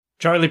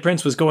Charlie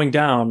Prince was going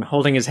down,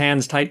 holding his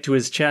hands tight to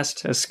his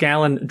chest as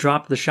Scallon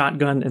dropped the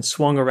shotgun and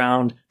swung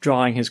around,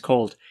 drawing his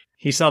Colt.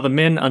 He saw the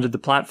men under the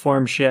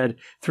platform shed,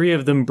 3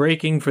 of them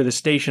breaking for the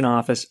station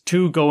office,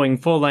 2 going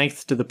full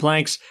length to the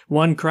planks,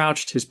 1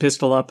 crouched, his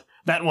pistol up.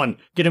 "That one!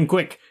 Get him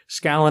quick!"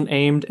 Scallon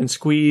aimed and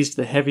squeezed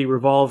the heavy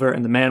revolver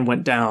and the man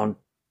went down.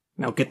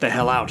 "Now get the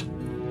hell out."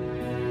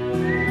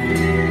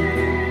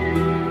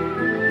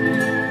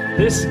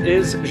 This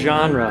is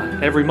Genre.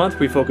 Every month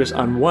we focus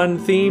on one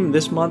theme.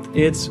 This month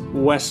it's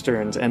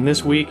Westerns. And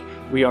this week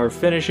we are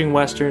finishing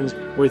Westerns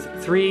with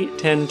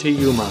 3:10 to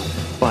Yuma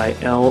by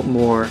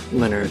Elmore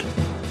Leonard.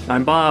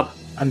 I'm Bob.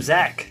 I'm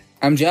Zach.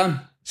 I'm John.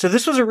 So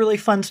this was a really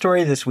fun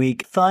story this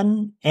week.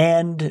 Fun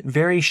and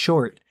very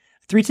short.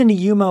 3:10 to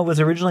Yuma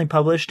was originally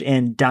published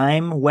in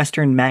Dime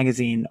Western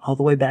Magazine all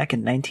the way back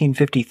in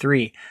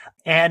 1953.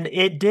 And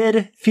it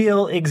did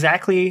feel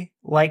exactly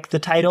like the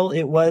title.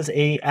 It was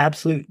a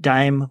absolute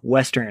dime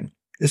Western.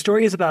 The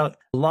story is about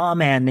a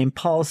lawman named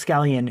Paul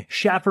Scallion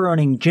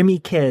chaperoning Jimmy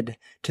Kidd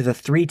to the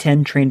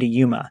 3:10 train to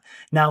Yuma.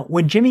 Now,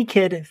 when Jimmy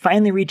Kidd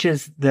finally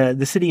reaches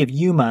the city of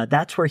Yuma,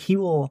 that's where he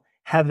will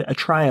have a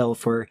trial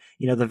for,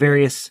 the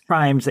various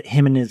crimes that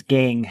him and his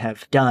gang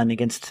have done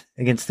against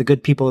the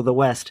good people of the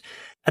West.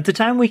 At the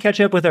time we catch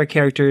up with our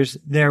characters,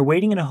 they're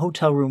waiting in a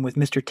hotel room with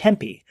Mr.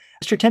 Tempe.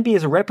 Mr. Tempe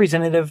is a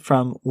representative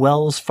from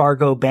Wells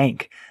Fargo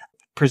Bank,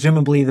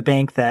 presumably the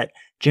bank that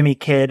Jimmy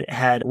Kidd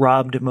had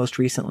robbed most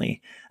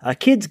recently.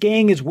 Kidd's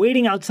gang is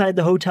waiting outside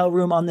the hotel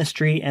room on the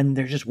street, and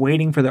they're just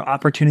waiting for their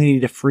opportunity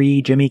to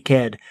free Jimmy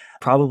Kidd,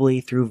 probably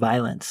through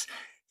violence.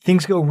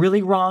 Things go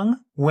really wrong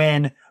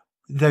when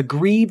the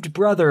grieved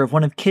brother of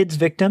one of Kidd's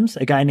victims,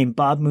 a guy named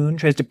Bob Moon,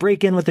 tries to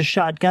break in with a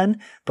shotgun,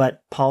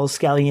 but Paul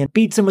Scallion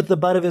beats him with the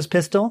butt of his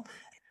pistol.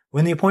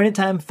 When the appointed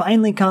time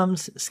finally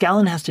comes,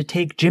 Scallon has to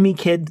take Jimmy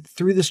Kidd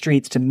through the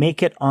streets to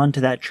make it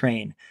onto that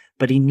train,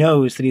 but he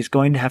knows that he's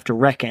going to have to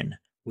reckon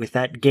with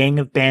that gang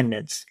of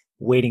bandits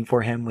waiting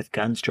for him with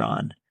guns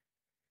drawn.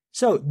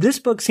 So this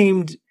book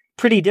seemed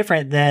pretty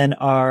different than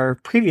our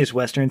previous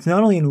Westerns,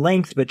 not only in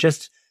length, but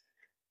just,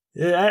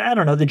 I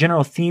don't know, the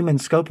general theme and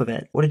scope of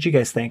it. What did you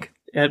guys think?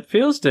 It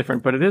feels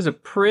different, but it is a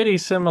pretty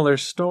similar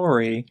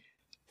story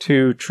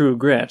to True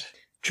Grit.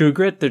 True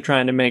Grit, they're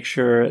trying to make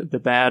sure the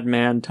bad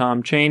man,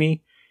 Tom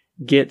Chaney,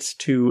 gets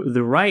to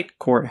the right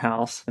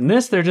courthouse. In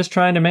this, they're just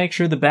trying to make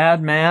sure the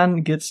bad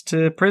man gets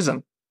to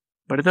prison.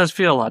 But it does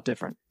feel a lot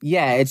different.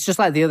 Yeah, it's just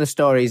like the other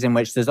stories in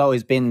which there's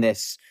always been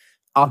this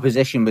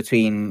opposition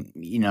between,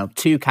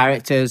 2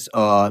 characters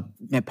or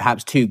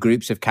perhaps 2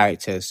 groups of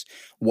characters,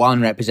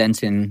 one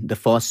representing the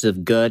forces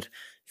of good,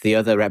 the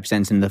other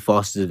representing the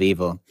forces of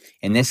evil.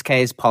 In this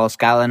case, Paul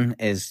Scallon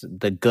is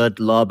the good,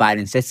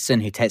 law-abiding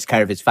citizen who takes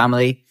care of his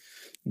family.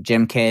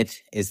 Jim Kidd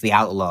is the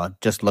outlaw,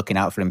 just looking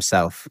out for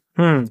himself.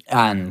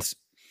 And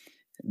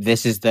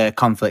this is the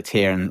conflict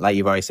here. And like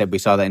you've already said, we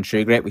saw that in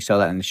True Grit, we saw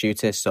that in The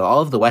Shootist. So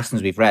all of the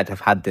Westerns we've read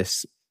have had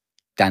this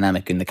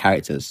dynamic in the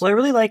characters. Well, I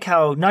really like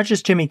how not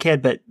just Jimmy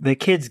Kidd, but the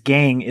Kidd's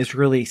gang is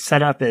really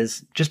set up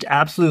as just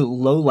absolute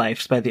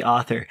lowlifes by the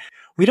author.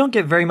 We don't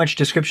get very much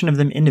description of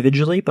them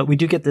individually, but we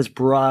do get this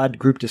broad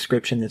group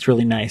description that's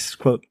really nice.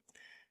 Quote,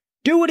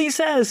 "Do what he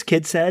says,"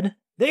 Kidd said.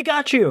 "They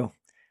got you."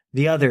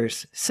 The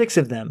others, 6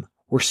 of them,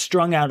 were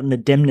strung out in the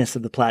dimness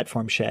of the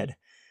platform shed.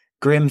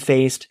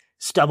 Grim-faced,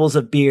 stubbles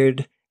of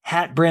beard,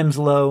 hat brims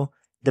low,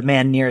 the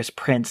man nearest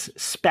Prince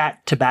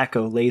spat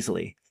tobacco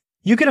lazily.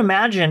 You could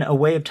imagine a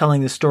way of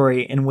telling the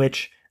story in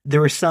which there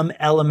was some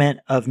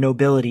element of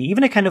nobility,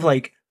 even a kind of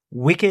like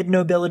wicked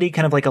nobility,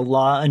 kind of like a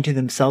law unto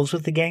themselves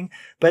with the gang.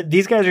 But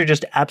these guys are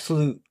just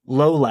absolute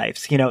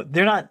lowlifes.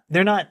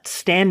 They're not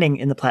standing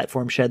in the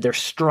platform shed. They're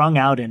strung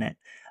out in it.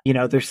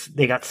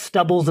 They got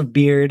stubbles of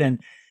beard and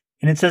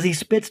it says he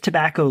spits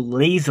tobacco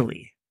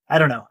lazily. I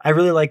don't know. I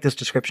really like this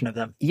description of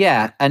them.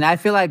 Yeah, and I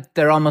feel like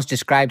they're almost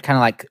described kind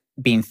of like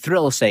being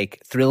thrill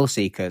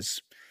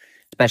seekers.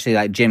 Especially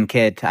like Jim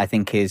Kidd, I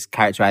think, is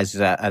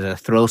characterized as a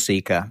thrill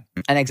seeker.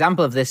 An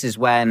example of this is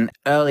when,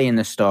 early in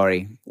the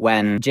story,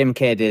 when Jim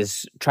Kidd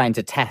is trying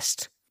to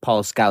test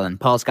Paul Scallon.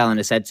 Paul Scallon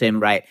has said to him,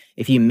 right,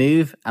 if you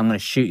move, I'm going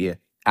to shoot you.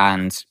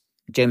 And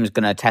Jim's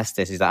going to test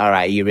this. He's like, all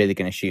right, are you really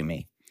going to shoot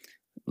me?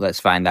 Let's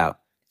find out.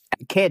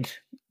 Kidd,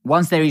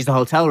 once they reach the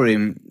hotel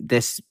room,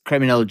 this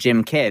criminal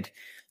Jim Kidd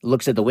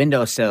looks at the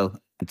windowsill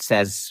and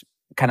says,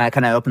 can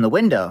I open the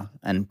window?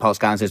 And Paul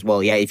Scallon says,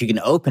 well, yeah, if you can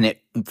open it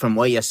from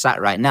where you're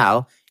sat right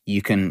now,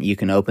 you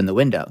can open the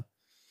window.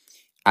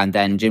 And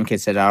then Jim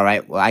Kidd said, all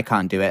right, well, I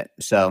can't do it.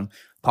 So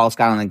Paul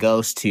Scallon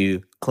goes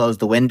to close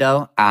the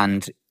window,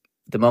 and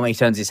the moment he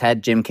turns his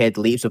head, Jim Kidd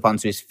leaps up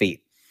onto his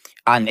feet.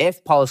 And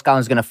if Paul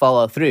Scallon is going to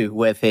follow through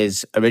with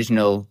his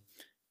original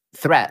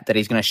threat that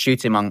he's going to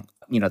shoot him on,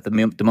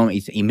 the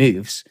moment he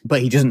moves,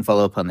 but he doesn't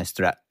follow up on this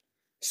threat.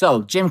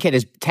 So Jim Kidd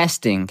is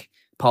testing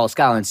Paul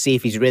Scallon, see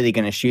if he's really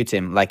going to shoot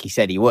him like he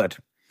said he would.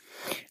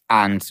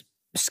 And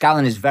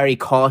Scallon is very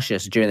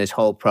cautious during this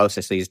whole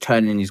process. So he's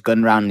turning his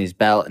gun around in his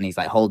belt and he's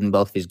like holding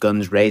both of his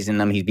guns, raising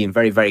them. He's being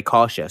very, very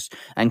cautious.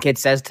 And Kidd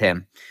says to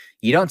him,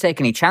 you don't take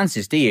any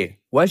chances, do you?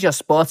 Where's your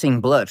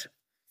sporting blood?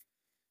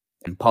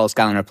 And Paul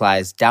Scallon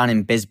replies, "Down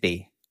in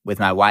Bisbee with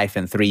my wife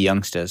and 3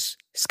 youngsters,"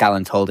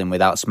 Scallon told him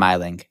without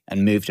smiling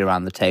and moved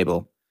around the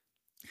table.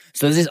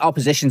 So there's this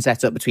opposition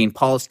set up between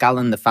Paul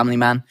Scallon, the family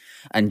man,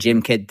 and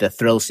Jim Kidd, the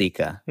thrill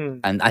seeker.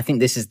 And I think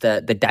this is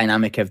the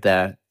dynamic of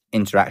their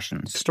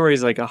interactions. The story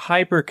is like a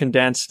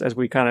hyper-condensed, as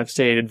we kind of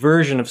stated,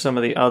 version of some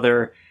of the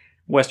other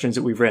Westerns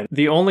that we've written.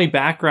 The only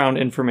background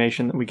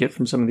information that we get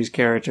from some of these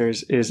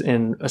characters is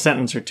in a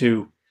sentence or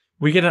two.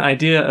 We get an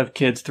idea of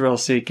Kidd's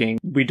thrill-seeking.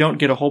 We don't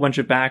get a whole bunch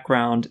of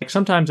background.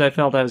 Sometimes I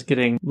felt I was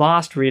getting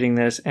lost reading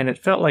this, and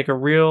it felt like a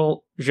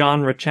real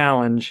genre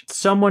challenge.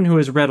 Someone who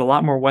has read a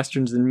lot more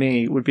Westerns than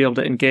me would be able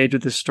to engage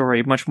with this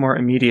story much more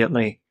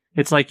immediately.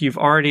 It's like you've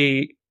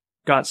already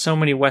got so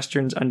many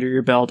Westerns under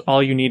your belt.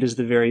 All you need is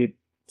the very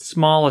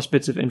smallest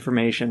bits of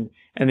information,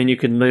 and then you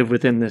can live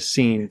within this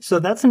scene. So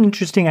that's an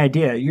interesting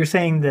idea. You're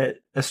saying that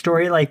a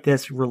story like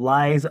this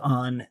relies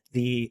on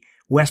the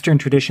Western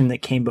tradition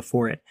that came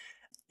before it.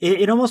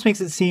 It almost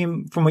makes it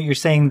seem, from what you're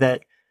saying,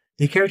 that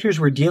the characters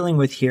we're dealing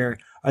with here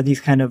are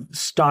these kind of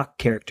stock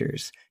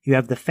characters. You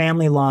have the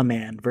family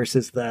lawman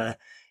versus the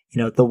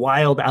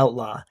wild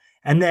outlaw.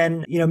 And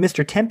then,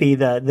 Mr. Tempe,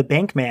 the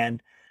bank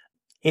man,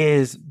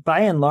 is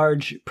by and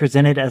large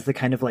presented as the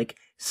kind of like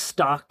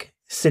stock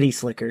city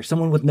slicker,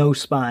 someone with no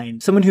spine,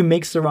 someone who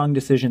makes the wrong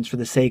decisions for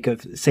the sake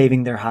of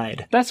saving their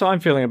hide. That's how I'm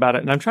feeling about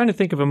it. And I'm trying to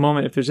think of a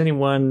moment if there's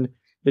anyone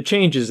that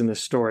changes in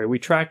this story. We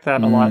tracked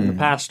that a lot in the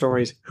past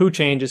stories. Who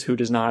changes, who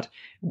does not?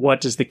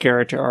 What does the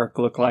character arc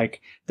look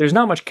like? There's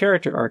not much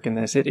character arc in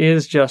this. It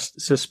is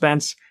just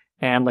suspense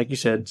and, like you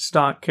said,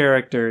 stock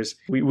characters.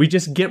 We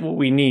just get what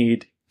we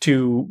need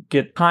to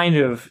get kind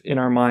of in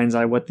our mind's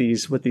eye what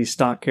these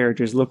stock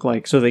characters look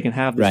like so they can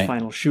have this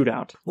final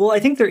shootout. Well, I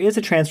think there is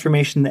a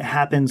transformation that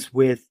happens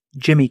with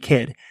Jimmy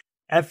Kidd.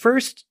 At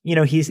first,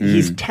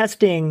 he's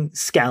testing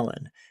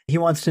Scallon. He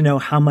wants to know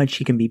how much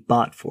he can be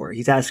bought for.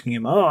 He's asking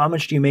him, how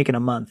much do you make in a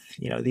month?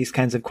 These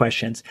kinds of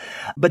questions.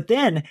 But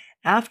then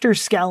after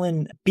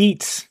Scallon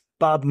beats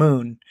Bob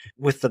Moon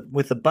with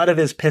the butt of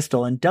his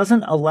pistol and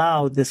doesn't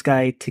allow this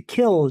guy to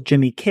kill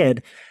Jimmy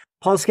Kidd,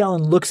 Paul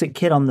Scallon looks at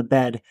Kidd on the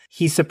bed.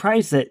 He's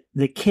surprised that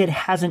the Kidd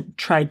hasn't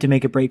tried to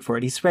make a break for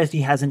it. He's surprised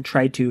he hasn't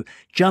tried to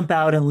jump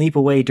out and leap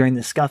away during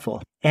the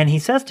scuffle. And he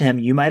says to him,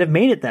 "You might have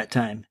made it that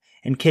time."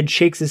 And Kidd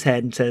shakes his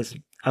head and says,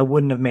 "I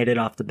wouldn't have made it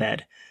off the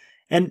bed."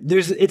 And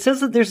it says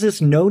that there's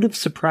this note of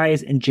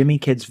surprise in Jimmy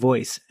Kidd's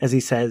voice as he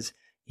says,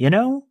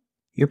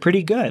 "You're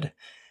pretty good."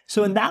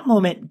 So in that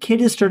moment,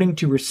 Kidd is starting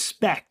to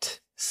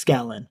respect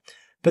Scallon.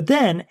 But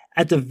then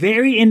at the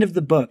very end of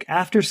the book,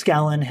 after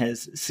Scallon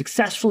has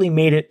successfully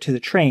made it to the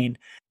train,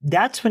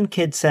 that's when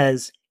Kidd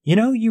says,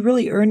 "You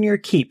really earn your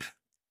keep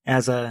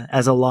as a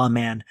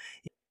lawman."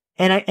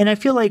 And I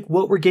feel like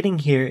what we're getting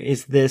here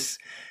is this,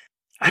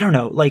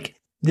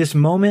 this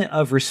moment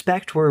of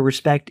respect where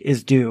respect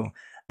is due.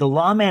 The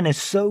lawman is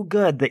so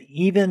good that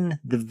even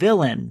the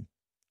villain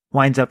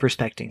winds up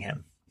respecting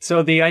him.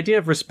 So the idea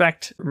of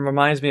respect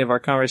reminds me of our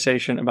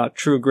conversation about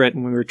true grit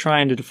when we were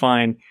trying to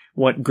define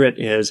what grit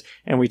is.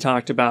 And we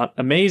talked about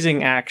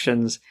amazing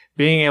actions,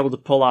 being able to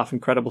pull off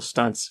incredible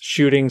stunts,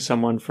 shooting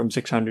someone from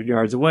 600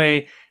 yards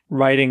away,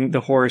 riding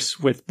the horse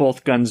with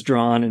both guns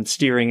drawn and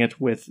steering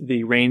it with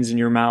the reins in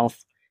your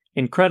mouth.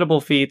 Incredible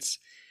feats.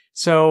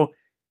 So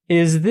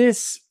is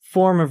this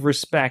form of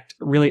respect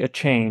really a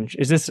change?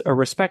 Is this a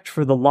respect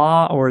for the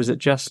law, or is it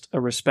just a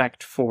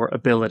respect for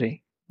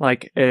ability?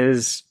 Like,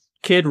 is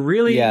Kidd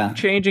really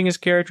changing his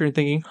character and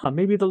thinking,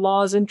 maybe the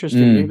law is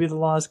interesting, maybe the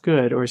law is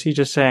good? Or is he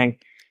just saying,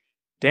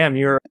 damn,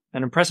 you're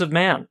an impressive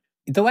man?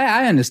 The way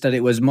I understood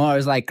it was more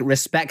as like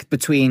respect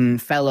between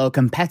fellow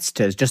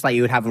competitors, just like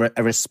you would have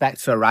a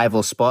respect for a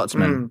rival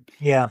sportsman.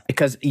 Yeah.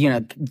 Because,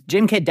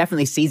 Jim Kidd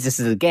definitely sees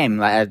this as a game,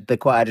 like the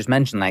quote I just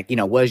mentioned, like,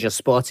 where's your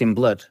sporting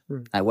blood?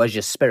 Like, where's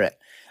your spirit?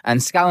 And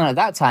Scallon at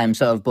that time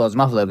sort of blows him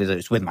off a little bit.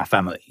 It's with my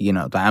family,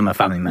 I'm a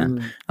family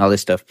man, all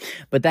this stuff.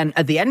 But then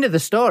at the end of the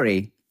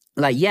story,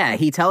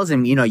 he tells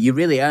him, you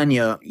really earn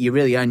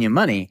your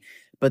money.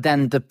 But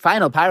then the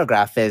final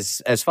paragraph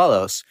is as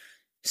follows.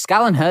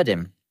 Scallon heard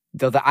him,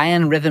 though the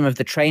iron rhythm of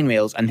the train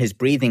wheels and his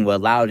breathing were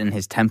loud in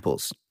his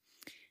temples.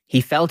 He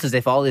felt as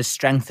if all his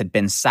strength had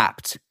been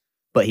sapped,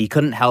 but he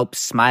couldn't help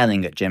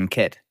smiling at Jim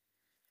Kidd.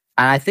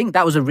 And I think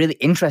that was a really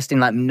interesting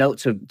note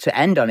to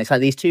end on. It's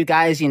like these two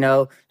guys,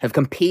 have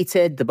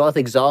competed, they're both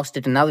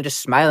exhausted, and now they're just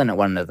smiling at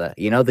one another.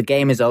 The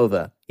game is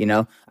over,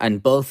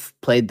 and both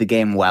played the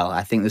game well.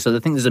 I think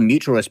there's a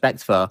mutual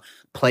respect for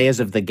players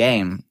of the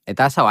game.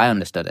 That's how I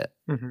understood it.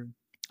 Mm-hmm.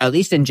 At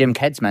least in Jim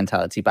Kidd's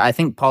mentality. But I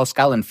think Paul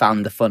Scallon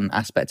found the fun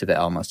aspect of it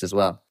almost as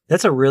well.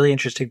 That's a really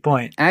interesting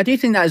point. And I do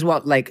think that is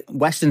what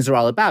Westerns are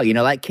all about.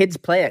 Kids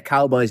play at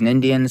cowboys and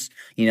Indians,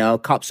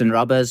 cops and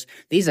robbers.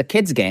 These are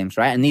kids' games,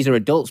 right? And these are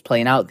adults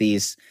playing out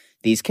these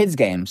kids'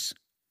 games,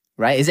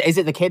 right? Is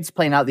it the kids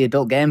playing out the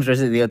adult games, or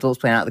is it the adults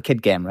playing out the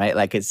kid game, right?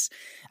 I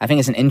think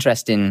it's an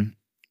interesting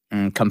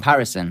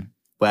comparison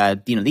where,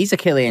 these are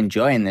clearly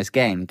enjoying this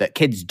game that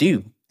kids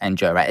do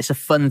enjoy, right? It's a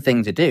fun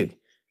thing to do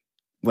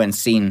when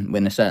seen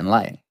in a certain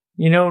light.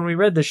 When we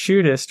read The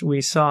Shootist,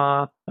 we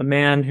saw a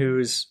man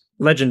whose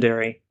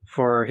legendary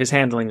for his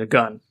handling a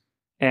gun.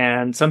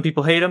 And some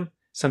people hate him.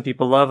 Some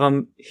people love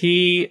him.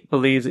 He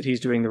believes that he's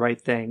doing the right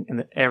thing and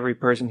that every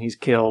person he's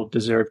killed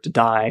deserved to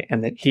die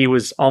and that he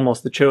was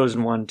almost the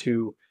chosen one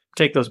to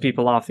take those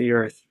people off the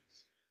earth.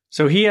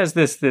 So he has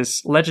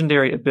this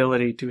legendary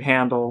ability to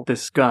handle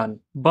this gun.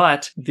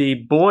 But the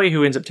boy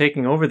who ends up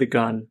taking over the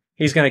gun,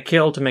 he's going to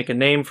kill to make a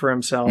name for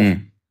himself,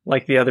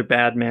 like the other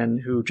bad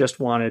men who just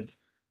wanted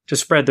to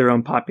spread their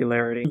own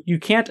popularity. You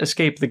can't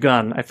escape the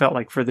gun, I felt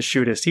like, for the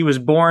shootist. He was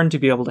born to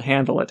be able to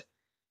handle it.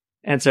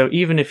 And so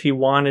even if he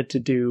wanted to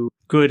do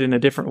good in a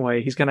different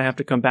way, he's going to have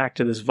to come back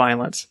to this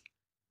violence.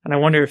 And I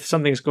wonder if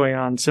something's going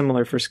on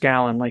similar for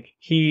Scallon. Like,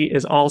 he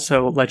is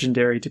also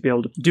legendary to be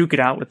able to duke it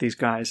out with these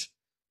guys.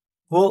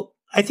 Well,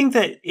 I think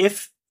that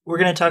if we're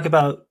going to talk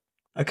about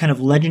a kind of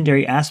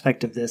legendary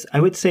aspect of this, I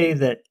would say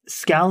that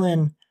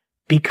Scallon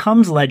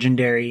becomes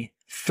legendary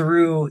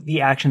through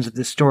the actions of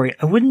this story.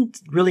 I wouldn't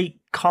really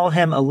call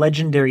him a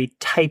legendary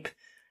type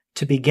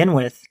to begin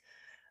with.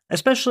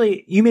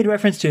 Especially, you made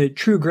reference to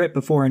true grit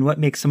before and what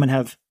makes someone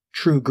have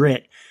true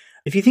grit.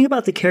 If you think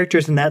about the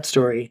characters in that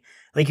story,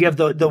 like you have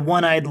the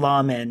one-eyed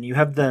lawman, you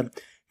have the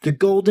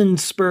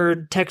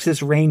golden-spurred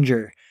Texas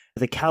Ranger,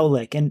 the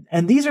cowlick,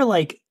 and these are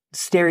like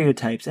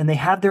stereotypes, and they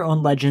have their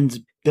own legends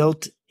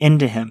built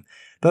into him.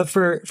 But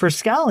for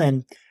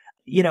Scallon,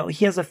 you know,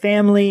 he has a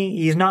family.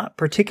 He's not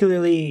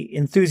particularly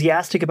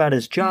enthusiastic about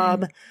his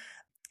job.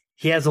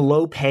 He has a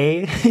low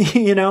pay,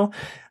 you know.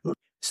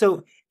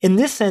 So in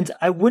this sense,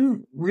 I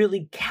wouldn't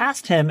really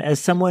cast him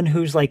as someone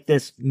who's like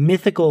this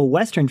mythical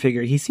Western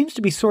figure. He seems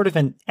to be sort of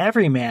an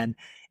everyman.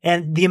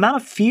 And the amount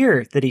of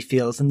fear that he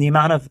feels and the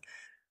amount of,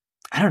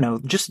 I don't know,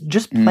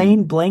 just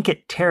plain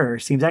blanket terror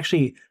seems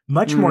actually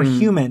much more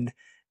human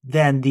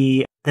than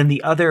the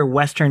other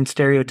Western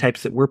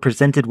stereotypes that we're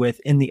presented with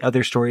in the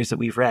other stories that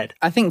we've read.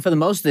 I think for the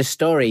most of this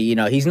story, you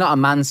know, he's not a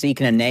man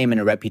seeking a name and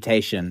a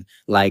reputation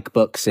like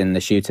Books in The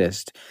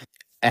Shootist.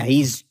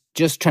 He's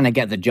just trying to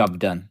get the job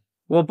done.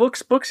 Well,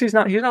 Books, he's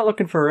not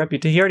looking for a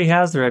reputation. He already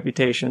has the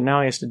reputation.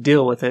 Now he has to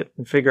deal with it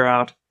and figure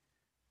out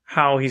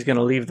how he's going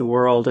to leave the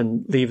world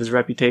and leave his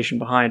reputation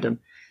behind him.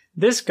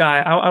 This guy,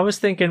 I was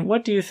thinking,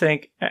 what do you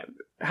think?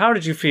 How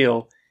did you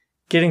feel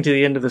getting to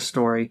the end of the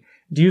story?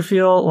 Do you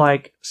feel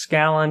like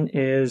Scallon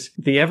is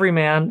the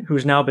everyman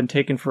who's now been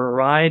taken for a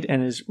ride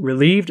and is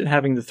relieved at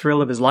having the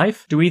thrill of his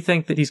life? Do we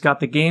think that he's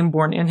got the game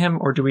born in him,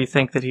 or do we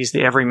think that he's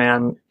the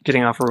everyman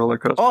getting off a roller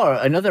coaster? Or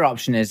another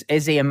option is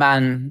he a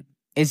man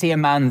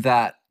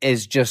that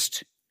is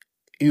just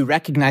who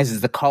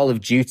recognizes the call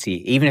of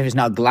duty, even if it's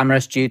not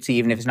glamorous duty,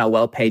 even if it's not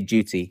well-paid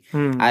duty?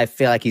 I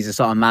feel like he's the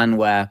sort of man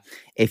where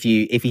if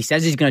he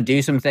says he's going to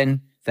do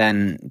something,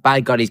 then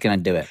by God, he's going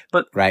to do it.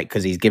 But right,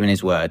 because he's given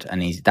his word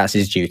and that's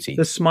his duty.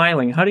 The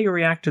smiling. How do you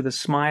react to the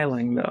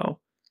smiling, though?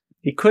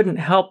 He couldn't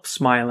help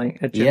smiling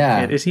at Jim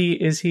Kidd. Is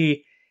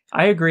he?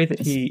 I agree that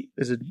he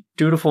is a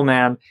dutiful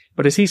man,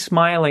 but is he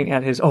smiling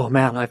at his, oh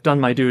man, I've done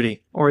my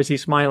duty? Or is he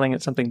smiling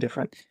at something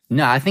different?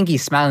 No, I think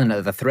he's smiling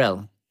at the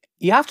thrill.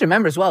 You have to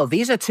remember as well,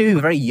 these are two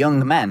very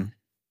young men.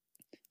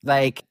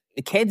 Like,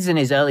 the kid's in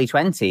his early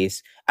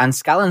 20s, and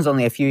Scallon's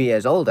only a few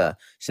years older.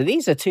 So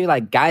these are two,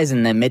 like, guys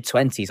in their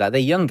mid-20s. Like,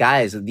 they're young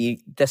guys.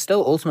 They're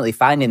still ultimately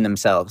finding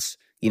themselves.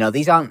 You know,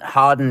 these aren't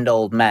hardened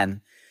old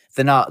men.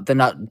 They're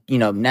not, you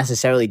know,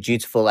 necessarily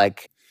dutiful,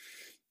 like,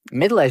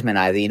 middle-aged men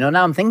either. You know,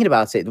 now I'm thinking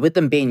about it. With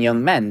them being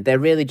young men, they're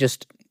really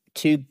just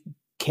two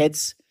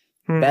kids,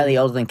 barely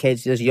older than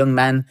kids, just young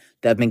men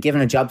that have been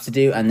given a job to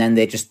do, and then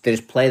they just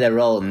play their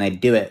role and they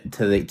do it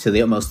to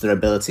the utmost of their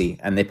ability,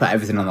 and they put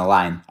everything on the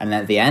line. And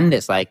at the end,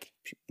 it's like,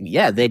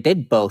 yeah, they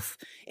did both,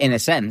 in a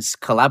sense,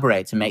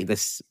 collaborate to make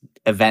this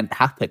event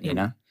happen, you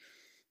know?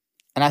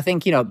 And I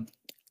think, you know,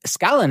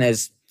 Scallon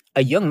is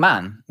a young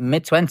man,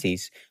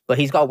 mid-20s, but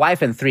he's got a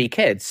wife and 3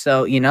 kids.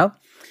 So, you know,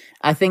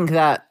 I think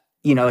that,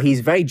 you know,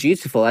 he's very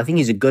dutiful. I think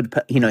he's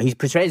he's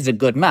portrayed as a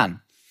good man,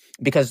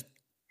 because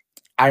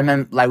I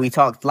remember, like, we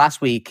talked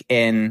last week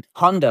in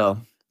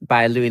Hondo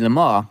by Louis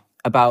L'Amour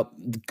about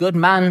the good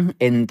man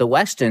in the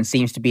Western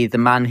seems to be the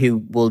man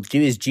who will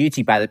do his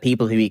duty by the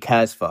people who he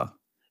cares for,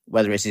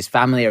 whether it's his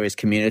family or his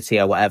community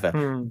or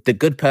whatever. The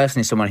good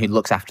person is someone who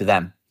looks after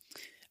them.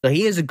 So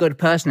he is a good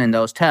person in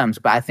those terms,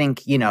 but I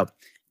think, you know,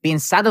 being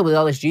saddled with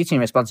all this duty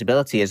and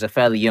responsibility as a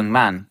fairly young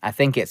man, I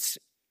think this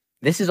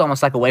is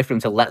almost like a way for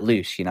him to let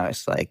loose, you know?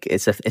 It's like,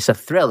 it's a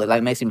thrill. It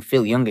like makes him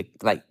feel younger,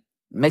 like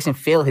makes him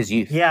feel his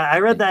youth. Yeah, I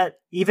read that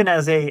even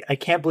as I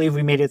can't believe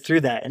we made it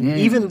through that. And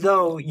even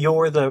though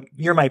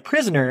you're my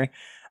prisoner,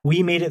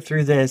 we made it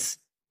through this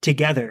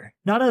together.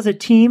 Not as a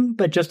team,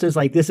 but just as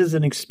like, this is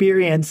an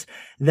experience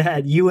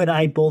that you and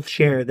I both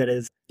share that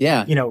is,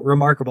 you know,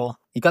 remarkable.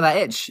 You got that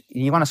itch.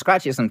 You want to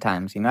scratch it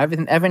sometimes, you know,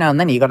 every now and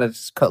then you got to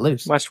just cut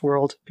loose.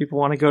 Westworld. People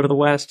want to go to the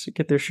West,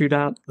 get their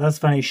shootout. That's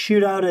funny.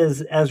 Shootout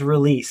as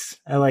release.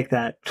 I like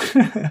that.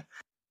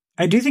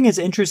 I do think it's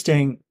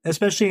interesting,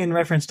 especially in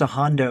reference to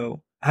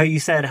Hondo, how you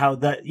said how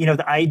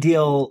the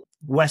ideal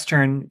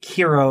Western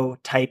hero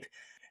type,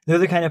 they're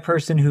the kind of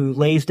person who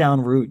lays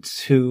down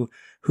roots, who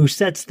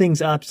sets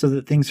things up so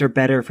that things are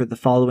better for the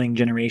following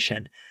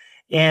generation.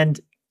 And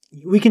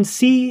we can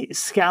see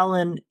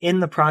Scallon in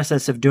the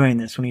process of doing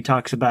this when he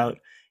talks about,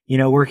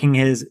 working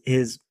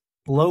his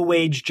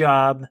low-wage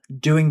job,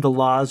 doing the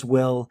law's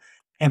will,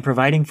 and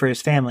providing for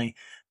his family.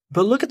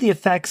 But look at the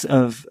effects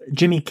of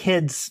Jimmy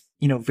Kidd's,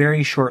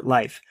 very short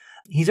life.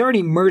 He's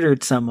already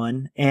murdered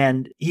someone,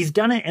 and he's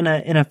done it in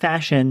a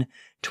fashion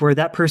to where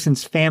that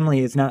person's family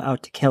is not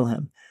out to kill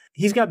him.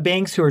 He's got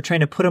banks who are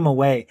trying to put him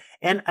away.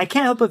 And I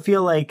can't help but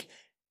feel like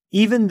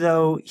even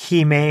though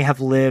he may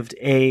have lived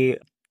a,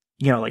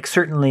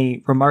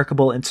 certainly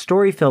remarkable and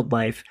story-filled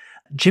life,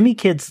 Jimmy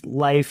Kidd's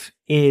life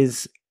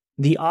is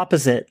the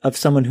opposite of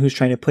someone who's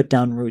trying to put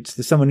down roots,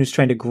 to someone who's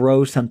trying to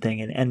grow something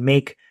and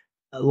make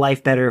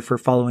life better for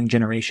following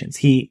generations.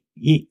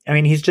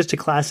 He's just a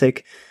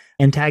classic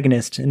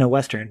antagonist in a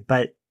Western,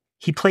 but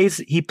he plays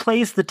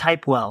the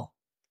type well.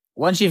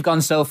 Once you've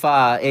gone so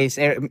far,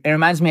 it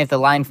reminds me of the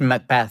line from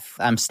Macbeth,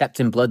 I'm stepped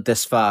in blood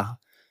this far.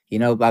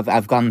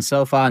 I've gone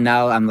so far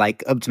now, I'm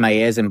like up to my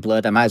ears in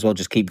blood. I might as well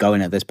just keep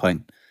going at this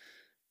point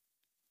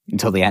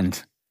until the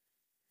end.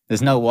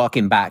 There's no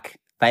walking back.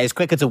 Like, it's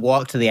quicker to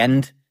walk to the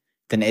end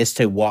than it is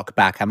to walk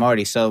back. I'm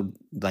already so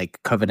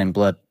covered in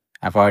blood.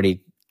 I've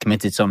already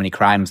committed so many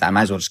crimes that I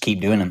might as well just keep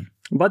doing them.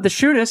 But the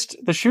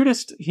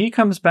shootist, he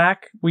comes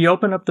back. We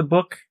open up the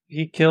book.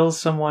 He kills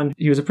someone.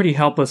 He was a pretty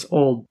helpless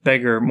old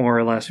beggar, more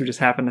or less, who just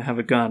happened to have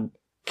a gun.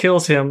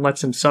 Kills him,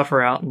 lets him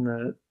suffer out in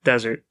the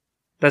desert.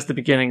 That's the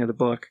beginning of the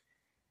book.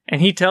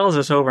 And he tells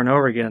us over and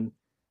over again,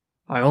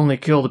 I only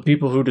kill the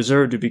people who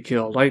deserve to be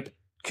killed. I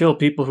kill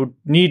people who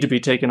need to be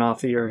taken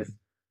off the earth.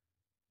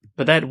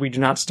 But that we do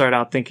not start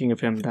out thinking of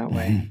him that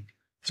way.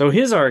 So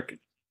his arc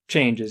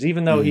changes.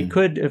 Even though he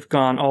could have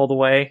gone all the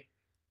way,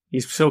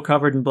 he's so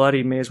covered in blood,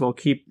 he may as well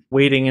keep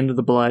wading into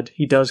the blood.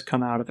 He does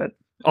come out of it.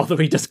 Although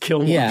he does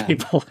kill more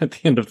people at the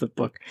end of the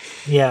book.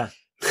 Yeah.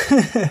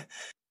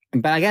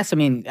 But I guess,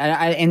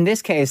 in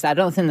this case, I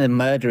don't think the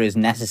murder is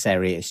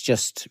necessary. It's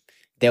just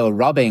they were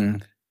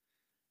robbing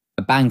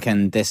a bank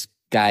and this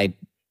guy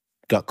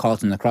got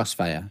caught in the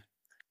crossfire.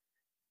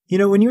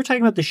 When you were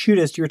talking about the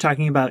shootist, you were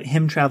talking about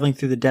him traveling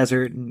through the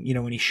desert and,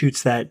 when he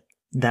shoots that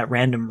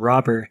random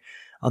robber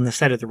on the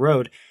side of the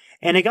road.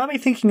 And it got me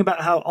thinking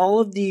about how all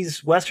of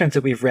these Westerns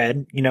that we've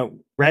read,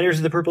 Riders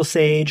of the Purple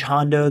Sage,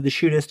 Hondo, The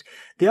Shootist,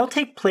 they all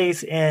take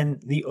place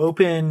in the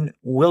open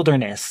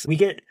wilderness. We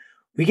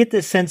get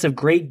this sense of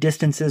great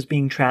distances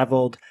being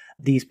traveled,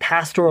 these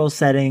pastoral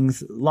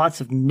settings, lots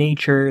of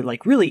nature,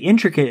 really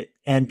intricate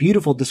and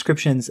beautiful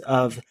descriptions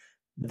of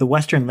the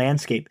Western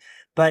landscape.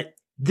 But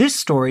this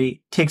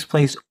story takes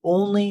place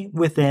only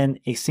within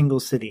a single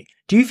city.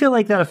 Do you feel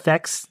like that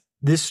affects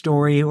this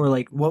story or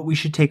what we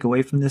should take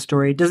away from this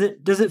story? Does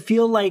it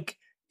feel like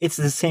it's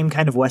the same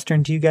kind of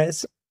Western to you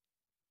guys?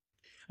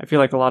 I feel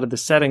like a lot of the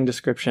setting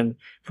description,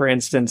 for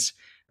instance,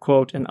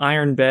 quote, an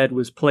iron bed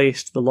was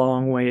placed the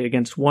long way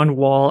against one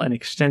wall and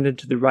extended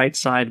to the right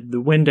side of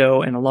the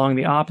window, and along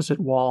the opposite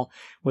wall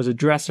was a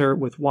dresser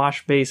with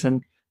wash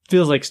basin.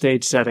 Feels like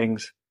stage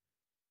settings.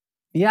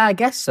 Yeah, I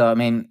guess so.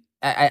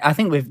 I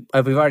think we've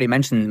already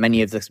mentioned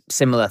many of the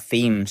similar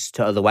themes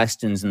to other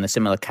Westerns and the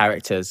similar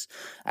characters,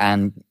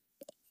 and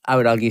I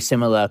would argue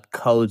similar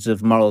codes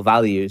of moral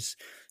values.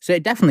 So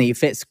it definitely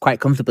fits quite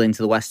comfortably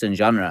into the Western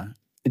genre.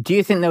 Do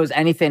you think there was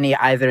anything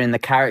either in the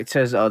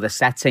characters or the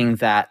setting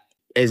that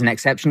is an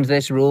exception to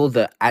this rule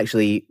that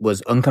actually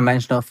was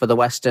unconventional for the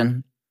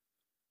Western,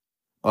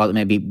 or that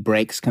maybe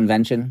breaks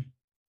convention?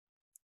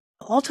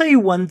 I'll tell you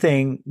one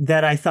thing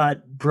that I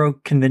thought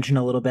broke convention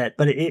a little bit,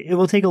 but it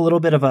will take a little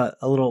bit of a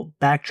little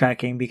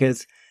backtracking,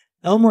 because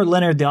Elmore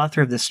Leonard, the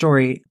author of this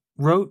story,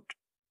 wrote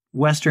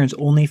Westerns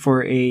only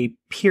for a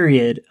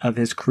period of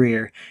his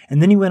career.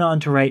 And then he went on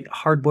to write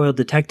hard-boiled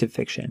detective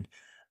fiction.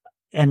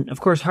 And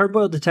of course,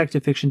 hard-boiled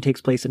detective fiction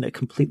takes place in a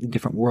completely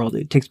different world.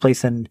 It takes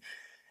place in,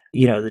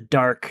 the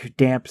dark,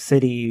 damp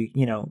city,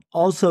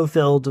 also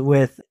filled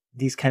with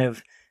these kind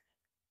of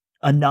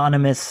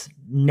anonymous,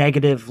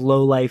 negative,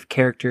 low-life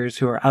characters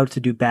who are out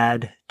to do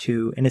bad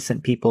to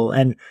innocent people.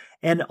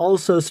 And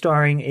also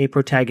starring a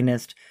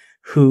protagonist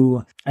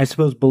who I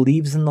suppose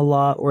believes in the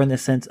law, or in the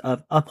sense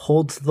of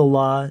upholds the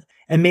law,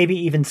 and maybe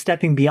even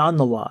stepping beyond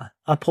the law,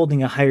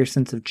 upholding a higher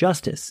sense of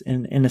justice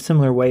in a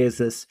similar way as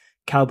this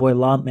cowboy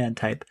lawman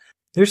type.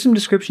 There's some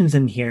descriptions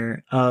in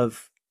here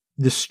of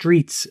the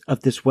streets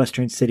of this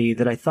Western city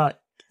that I thought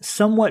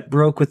somewhat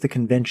broke with the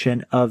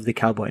convention of the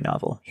cowboy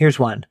novel. Here's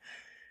one.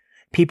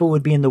 People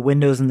would be in the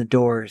windows and the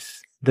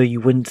doors, though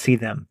you wouldn't see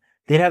them.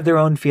 They'd have their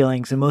own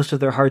feelings, and most of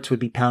their hearts would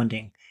be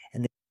pounding.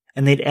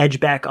 And they'd edge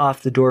back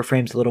off the door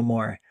frames a little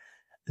more.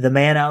 The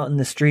man out in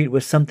the street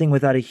was something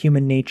without a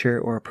human nature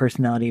or a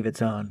personality of its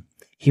own.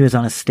 He was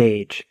on a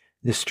stage.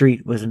 The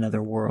street was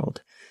another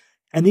world.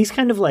 And these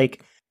kind of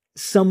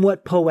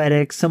somewhat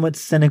poetic, somewhat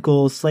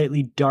cynical,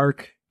 slightly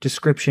dark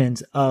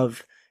descriptions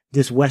of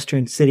this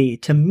Western city,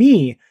 to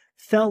me,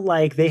 felt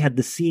like they had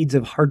the seeds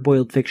of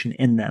hard-boiled fiction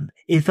in them.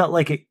 It felt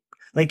like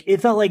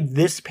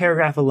this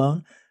paragraph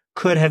alone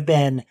could have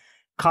been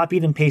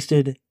copied and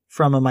pasted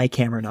from a Mike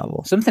Hammer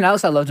novel. Something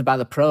else I loved about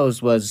the prose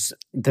was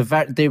the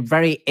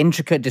very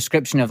intricate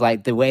description of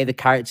like the way the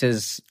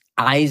characters'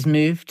 eyes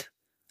moved.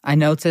 I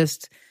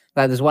noticed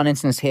like there's one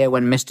instance here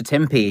when Mr.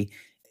 Timpy,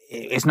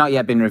 it's not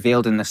yet been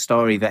revealed in the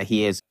story that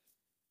he's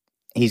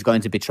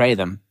going to betray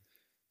them.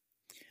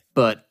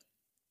 But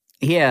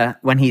here,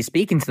 when he's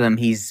speaking to them,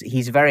 he's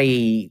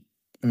very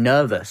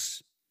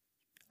nervous.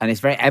 And it's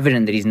very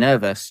evident that he's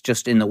nervous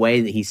just in the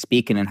way that he's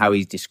speaking and how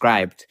he's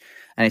described.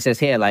 And it says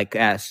here, like,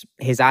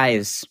 his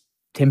eyes,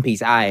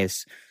 Timpy's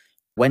eyes,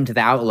 went to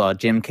the outlaw,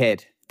 Jim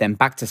Kidd, then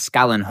back to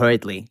Scallon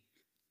hurriedly.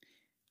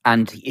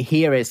 And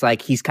here it's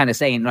like he's kind of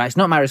saying, right, it's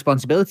not my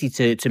responsibility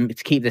to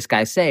keep this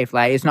guy safe.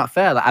 Like, it's not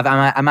fair. Like,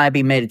 am I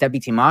being made a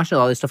deputy marshal?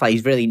 All this stuff. Like,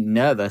 he's really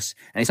nervous.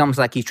 And it's almost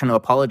like he's trying to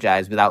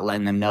apologize without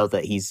letting them know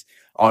that he's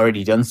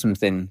already done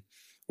something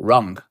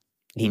wrong.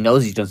 He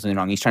knows he's done something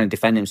wrong. He's trying to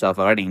defend himself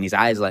already. And his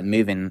eyes are like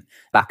moving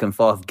back and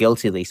forth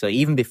guiltily. So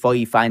even before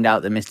you find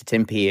out that Mr.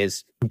 Timpy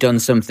has done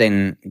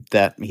something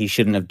that he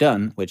shouldn't have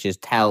done, which is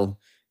tell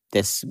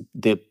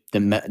the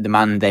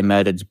man they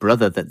murdered's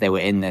brother that they were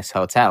in this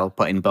hotel,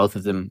 putting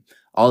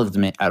all of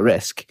them at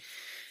risk.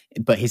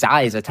 But his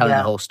eyes are telling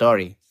the whole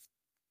story.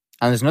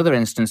 And there's another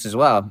instance as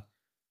well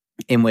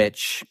in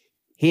which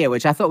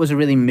I thought was a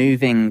really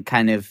moving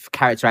kind of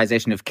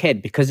characterization of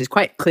Kidd, because it's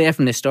quite clear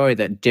from this story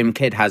that Jim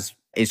Kidd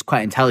is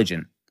quite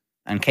intelligent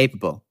and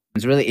capable.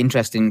 There's a really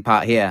interesting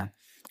part here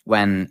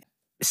when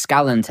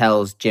Scallon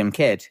tells Jim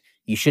Kidd,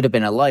 "You should have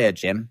been a lawyer,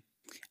 Jim."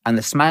 And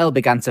the smile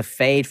began to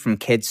fade from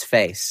Kidd's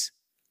face.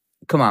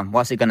 Come on,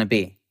 what's it going to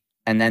be?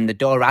 And then the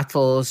door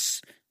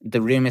rattles,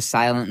 the room is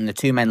silent, and the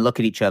two men look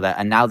at each other,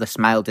 and now the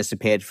smile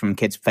disappeared from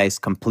Kidd's face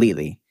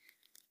completely.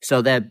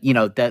 So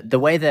the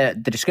way the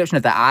description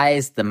of the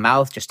eyes, the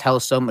mouth just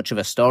tells so much of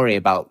a story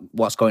about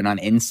what's going on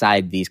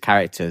inside these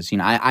characters.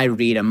 I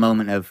read a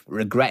moment of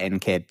regret in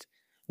Kidd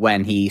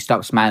when he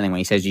stops smiling, when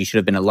he says, "You should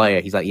have been a lawyer."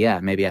 He's like,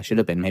 yeah, maybe I should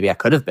have been. Maybe I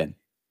could have been.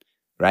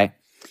 Right?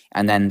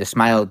 And then the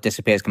smile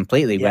disappears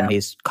completely when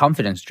his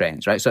confidence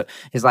drains, right? So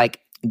it's like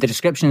the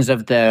descriptions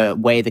of the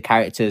way the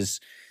characters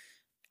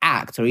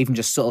act, or even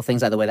just subtle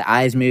things like the way the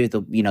eyes move, the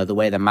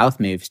way the mouth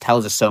moves,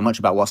 tells us so much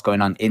about what's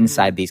going on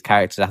inside these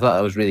characters. I thought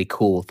that was really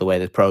cool, the way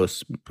the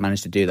prose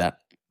managed to do that.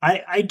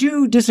 I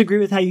do disagree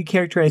with how you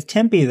characterize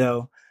Tempe,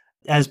 though,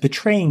 as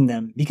betraying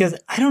them, because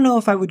I don't know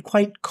if I would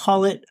quite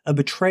call it a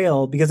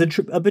betrayal, because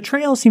a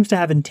betrayal seems to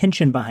have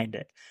intention behind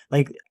it.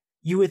 Like,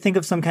 you would think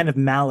of some kind of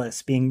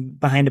malice being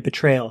behind a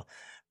betrayal.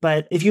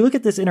 But if you look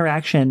at this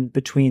interaction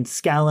between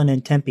Scallon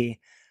and Tempe,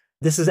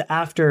 this is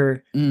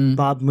after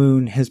Bob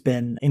Moon has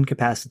been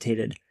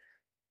incapacitated.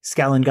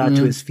 Scallon got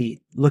to his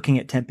feet, looking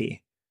at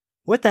Tempe.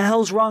 "What the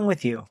hell's wrong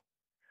with you?"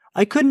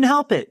 "I couldn't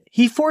help it.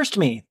 He forced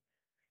me."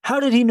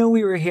 "How did he know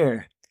we were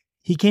here?"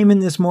 "He came in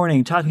this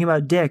morning talking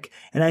about Dick,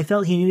 and I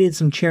felt he needed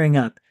some cheering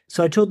up.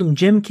 So I told him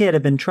Jim Kidd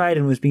had been tried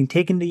and was being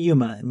taken to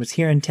Yuma and was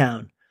here in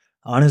town.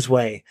 On his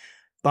way.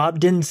 Bob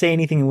didn't say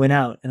anything and went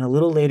out, and a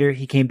little later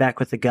he came back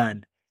with a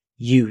gun."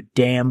 "You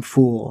damn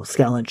fool."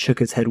 Scallon shook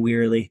his head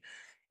wearily.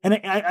 And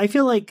I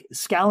feel like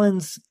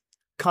Scallon's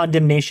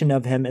condemnation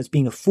of him as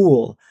being a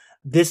fool,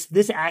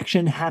 this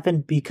action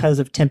happened because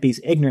of Tempe's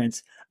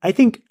ignorance. I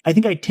think I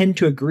tend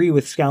to agree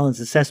with Scallon's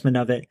assessment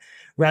of it,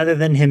 rather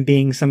than him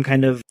being some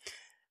kind of,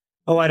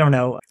 I don't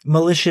know,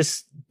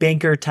 malicious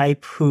banker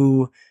type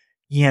who,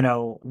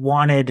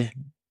 wanted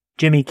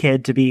Jimmy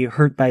Kidd to be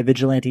hurt by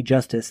vigilante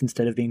justice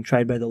instead of being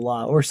tried by the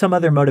law, or some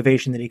other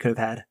motivation that he could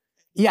have had.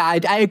 Yeah,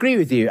 I agree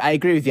with you. I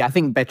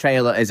think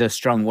betrayal is a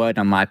strong word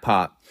on my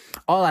part.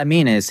 All I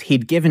mean is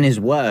he'd given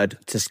his word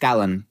to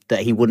Scallon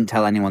that he wouldn't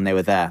tell anyone they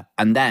were there.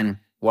 And then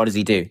what does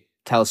he do?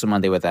 Tell someone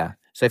they were there.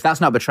 So if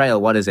that's not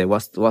betrayal, what is it?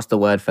 What's the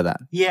word for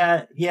that?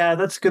 Yeah,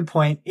 that's a good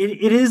point.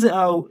 It is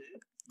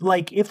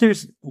like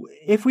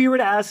if we were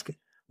to ask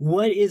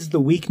what is the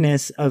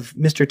weakness of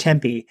Mr.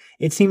 Tempe,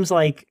 it seems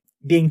like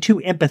being too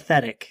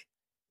empathetic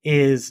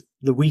is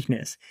the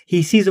weakness.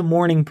 He sees a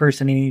mourning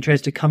person and he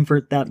tries to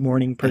comfort that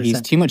mourning person.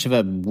 He's too much of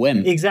a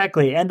wimp.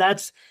 Exactly. And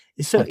that's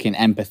fucking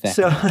empathy.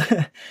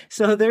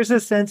 So there's a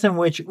sense in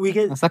which we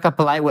get. That's like a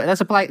polite way.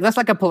 That's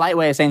like a polite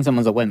way of saying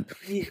someone's a wimp.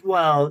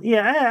 Well,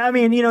 yeah. I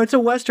mean, it's a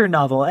Western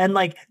novel, and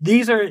like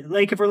these are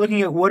like if we're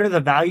looking at what are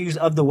the values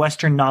of the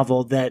Western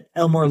novel that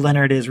Elmore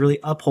Leonard is really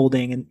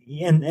upholding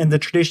and the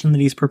tradition that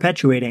he's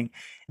perpetuating.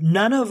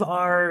 None of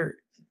our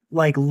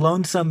like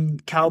lonesome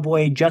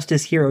cowboy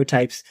justice hero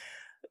types.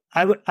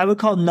 I would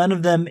call none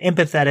of them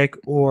empathetic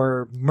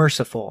or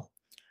merciful.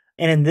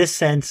 And in this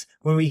sense,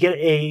 when we get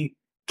a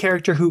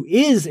character who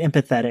is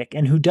empathetic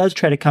and who does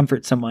try to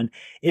comfort someone,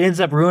 it ends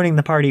up ruining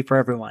the party for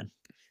everyone.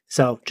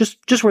 So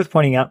just worth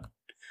pointing out.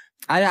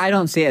 I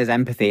don't see it as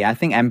empathy. I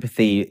think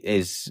empathy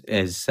is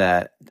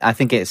I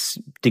think it's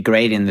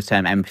degrading the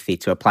term empathy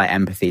to apply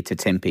empathy to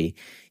Timpy.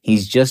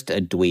 He's just a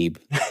dweeb.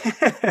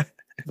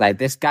 Like,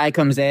 this guy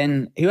comes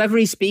in, whoever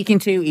he's speaking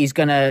to, he's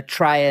going to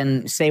try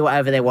and say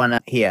whatever they want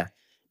to hear.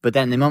 But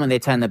then the moment they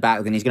turn their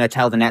back, then he's going to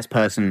tell the next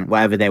person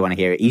whatever they want to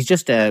hear. He's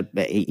just a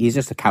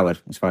coward,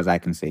 as far as I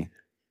can see.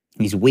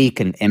 He's weak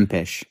and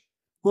impish.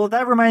 Well,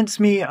 that reminds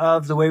me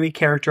of the way we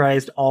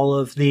characterized all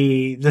of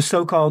the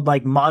so-called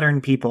like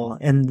modern people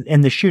in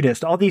the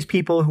shootist. All these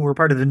people who were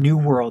part of the new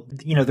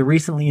world, you know, the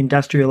recently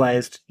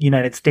industrialized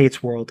United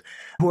States world,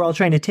 who are all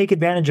trying to take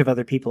advantage of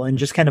other people and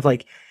just kind of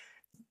like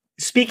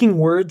speaking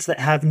words that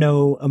have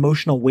no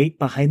emotional weight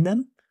behind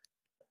them.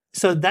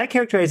 So that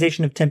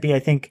characterization of Tempe, I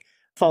think,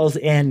 falls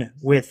in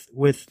with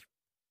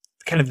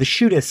kind of the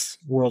shootist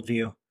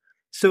worldview.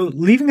 So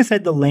leaving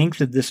aside the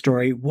length of this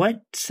story,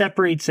 what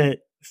separates it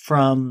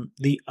from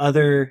the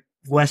other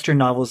Western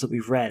novels that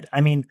we've read? I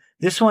mean,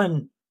 this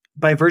one,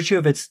 by virtue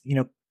of its, you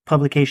know,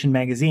 publication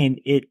magazine,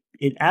 it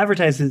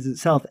advertises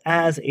itself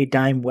as a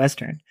dime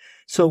Western.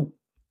 So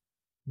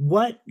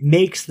what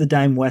makes the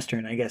dime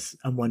Western, I guess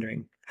I'm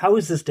wondering? How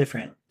is this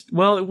different?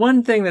 Well,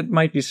 one thing that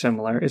might be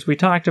similar is we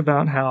talked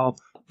about how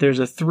there's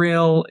a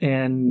thrill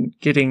in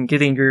getting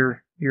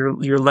your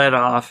lead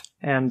off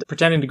and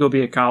pretending to go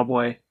be a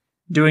cowboy,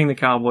 doing the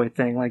cowboy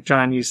thing. Like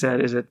John, you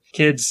said, is it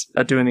kids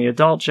doing the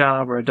adult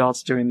job or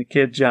adults doing the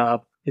kid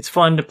job? It's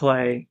fun to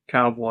play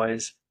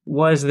cowboys.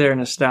 Was there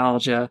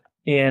nostalgia?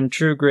 In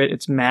True Grit,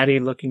 it's Maddie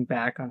looking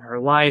back on her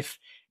life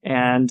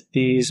and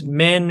these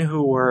men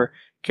who were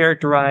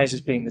characterized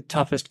as being the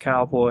toughest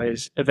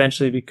cowboys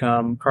eventually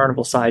become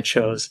carnival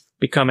sideshows,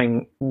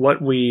 becoming what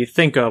we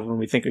think of when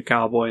we think of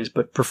cowboys,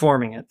 but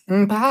performing it.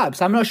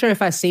 Perhaps. I'm not sure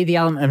if I see the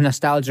element of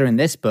nostalgia in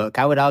this book.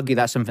 I would argue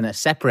that's something that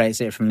separates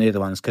it from the other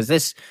ones,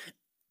 because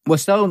we're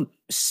so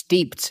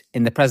steeped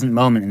in the present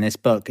moment in this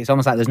book. It's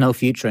almost like there's no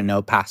future and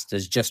no past.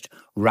 There's just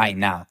right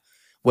now.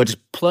 We're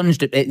just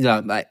plunged,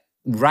 like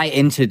right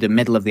into the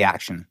middle of the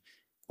action.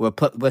 We're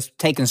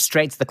taken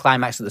straight to the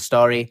climax of the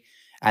story,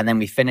 and then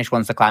we finish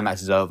once the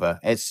climax is over.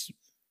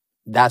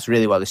 That's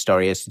really what the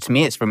story is. To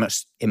me, it's very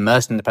much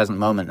immersed in the present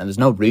moment, and there's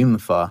no room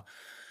for,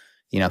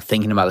 you know,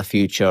 thinking about the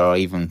future or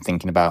even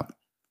thinking about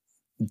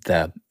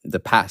the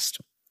past.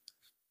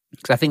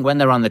 Because I think when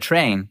they're on the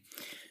train,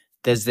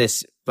 there's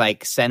this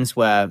like sense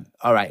where,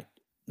 all right,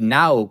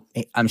 now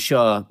I'm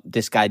sure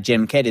this guy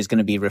Jim Kidd is going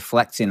to be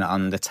reflecting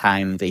on the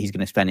time that he's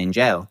going to spend in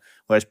jail.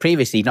 Whereas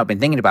previously he'd not been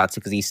thinking about it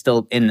because he's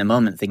still in the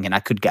moment thinking, I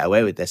could get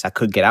away with this. I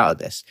could get out of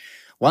this.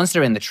 Once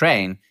they're in the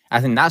train,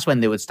 I think that's when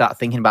they would start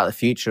thinking about the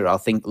future or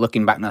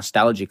looking back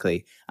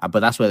nostalgically. But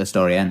that's where the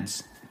story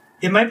ends.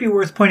 It might be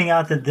worth pointing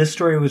out that this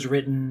story was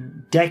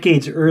written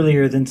decades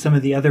earlier than some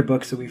of the other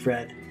books that we've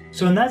read.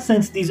 So in that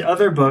sense, these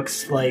other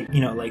books, like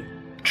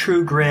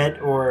True Grit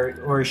or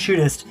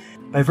Shootist,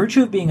 by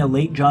virtue of being a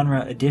late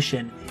genre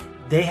edition,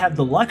 they have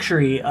the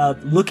luxury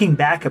of looking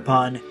back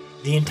upon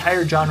the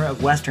entire genre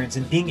of Westerns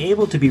and being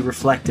able to be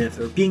reflective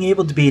or being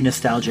able to be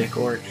nostalgic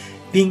or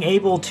being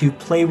able to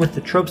play with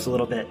the tropes a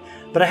little bit.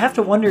 But I have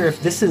to wonder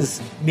if this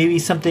is maybe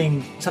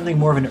something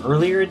more of an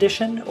earlier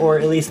edition, or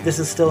at least this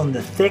is still in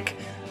the thick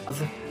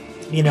of,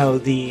 you know,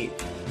 the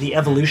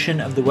evolution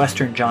of the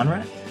Western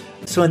genre.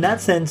 So in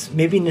that sense,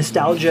 maybe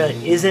nostalgia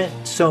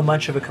isn't so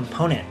much of a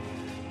component,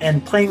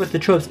 and playing with the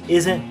tropes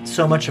isn't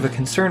so much of a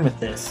concern with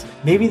this.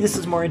 Maybe this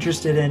is more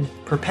interested in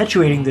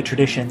perpetuating the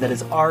tradition that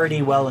is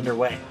already well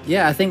underway.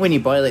 Yeah, I think when you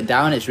boil it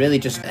down, it's really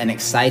just an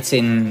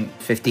exciting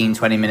 15,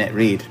 20-minute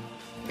read.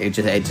 It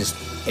just,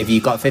 if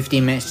you've got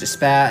 15 minutes to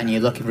spare and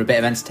you're looking for a bit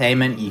of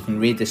entertainment, you can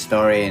read this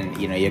story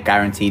and, you know, you're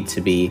guaranteed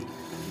to be,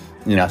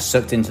 you know,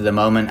 sucked into the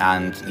moment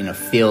and, you know,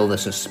 feel the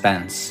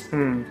suspense.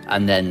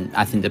 And then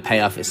I think the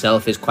payoff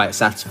itself is quite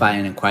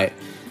satisfying and quite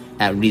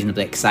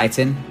reasonably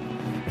exciting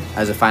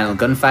as a final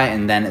gunfight.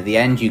 And then at the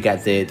end, you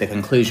get the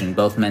conclusion,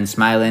 both men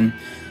smiling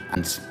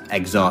and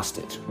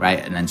exhausted, right?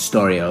 And then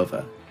story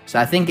over. So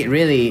I think it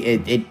really,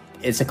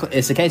 it's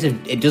a case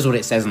of it does what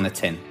it says on the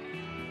tin.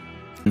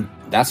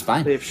 That's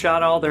fine. They've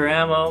shot all their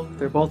ammo.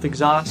 They're both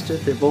exhausted.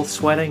 They're both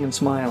sweating and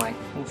smiling.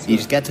 You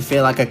just get to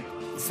feel like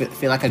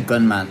a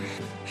gunman.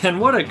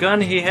 And what a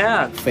gun he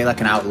had! Feel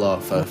like an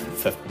outlaw for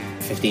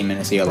 15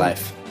 minutes of your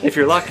life. If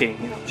you're lucky.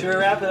 You know. Should we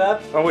wrap it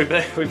up? Oh, we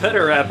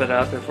better wrap it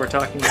up if we're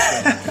talking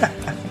this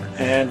way.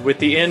 And with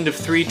the end of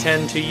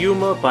 310 to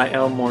Yuma by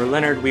Elmore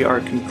Leonard, we are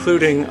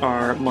concluding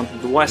our month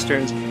of the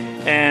Westerns.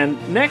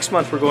 And next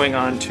month we're going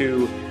on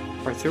to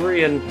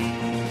Arthurian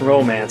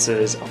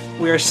romances.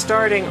 We are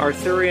starting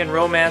Arthurian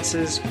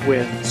romances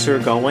with Sir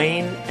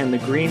Gawain and the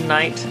Green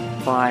Knight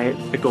by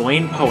the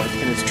Gawain Poet,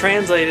 and it's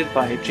translated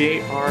by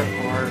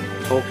J.R.R.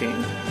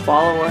 Tolkien.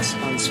 Follow us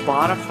on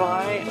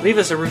Spotify, leave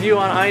us a review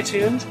on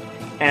iTunes,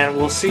 and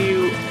we'll see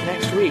you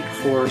next week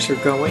for Sir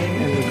Gawain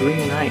and the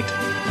Green Knight.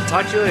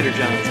 Talk to you later,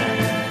 John and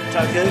Zach.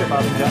 Talk to you later,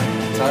 Bob and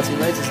John. Talk to you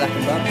later, Zach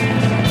and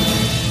Bob.